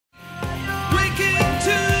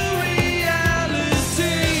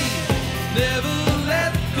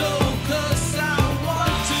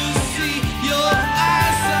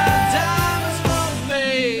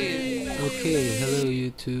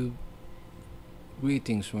YouTube.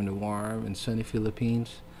 Greetings from the warm and sunny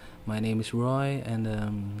Philippines. My name is Roy,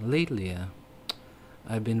 and lately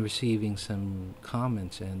I've been receiving some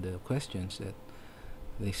comments and questions that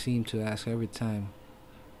they seem to ask every time.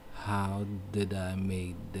 How did I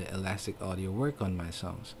make the elastic audio work on my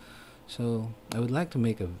songs? So I would like to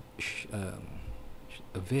make a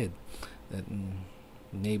vid that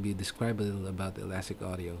maybe describe a little about the elastic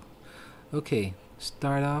audio. Okay,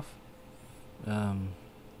 start off. Um,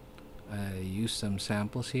 I use some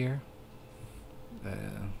samples here.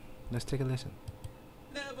 Let's take a listen.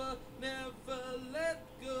 Never, never let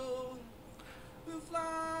go. We'll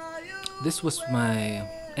fly this was my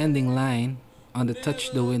ending line on the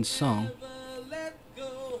Touch the Wind song.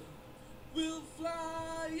 We'll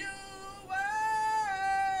fly away.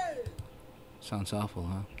 Sounds awful,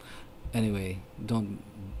 huh? Anyway, don't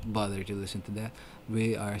bother to listen to that.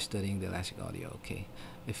 We are studying the elastic audio, okay?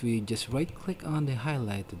 If we just right click on the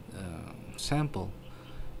highlighted sample,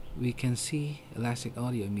 we can see elastic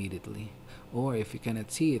audio immediately. Or if you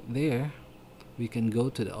cannot see it there, we can go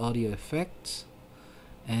to the audio effects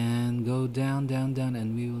and go down, down, down,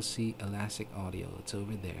 and we will see elastic audio. It's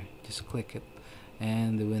over there. Just click it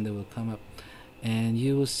and the window will come up and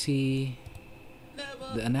you will see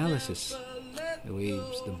the analysis, the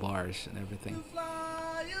waves, the bars, and everything.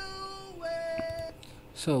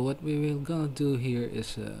 So what we will gonna do here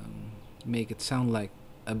is make it sound like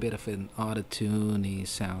a bit of an auto-tune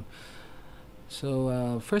sound.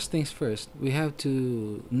 So first things first, we have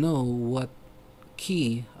to know what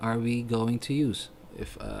key are we going to use.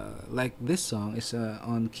 If like this song is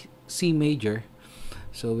on C major,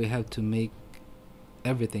 so we have to make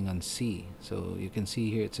everything on C. So you can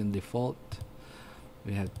see here it's in default.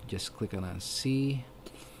 We have to just click on C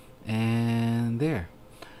and there.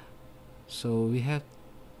 So we have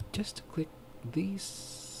just to click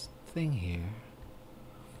this thing here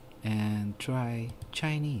and try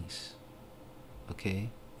Chinese, okay,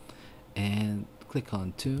 and click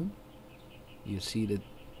on tune. You see that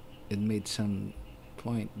it made some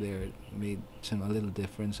point there, it made some a little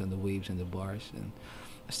difference on the waves and the bars. And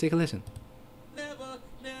let's take a listen. Never,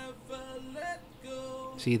 never let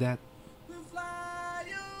go. See that? We'll fly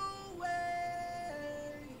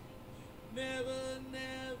away. Never,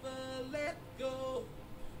 never let go.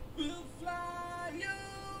 We'll fly away.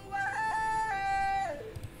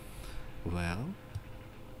 Well,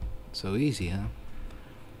 so easy, huh?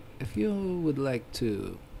 If you would like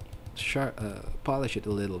to polish it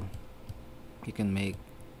a little, you can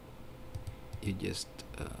just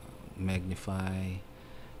magnify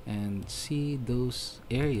and see those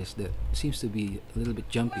areas that seems to be a little bit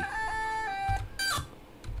jumpy.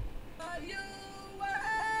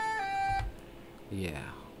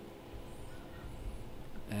 Yeah.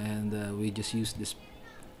 And we just use this,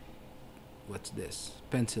 what's this,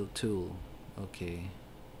 pencil tool. Okay,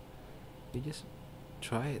 we just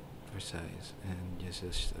try it for size and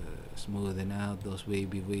just smoothing out those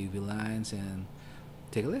wavy lines and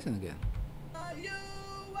take a listen again.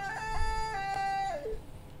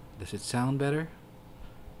 Does it sound better?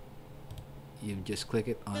 You just click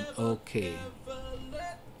it on OK.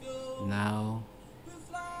 Now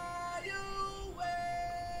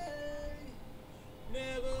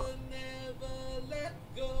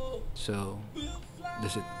so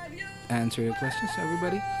does it answer your questions,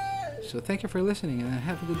 everybody? So thank you for listening and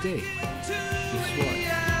have a good day. This is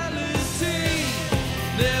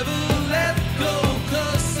Roy.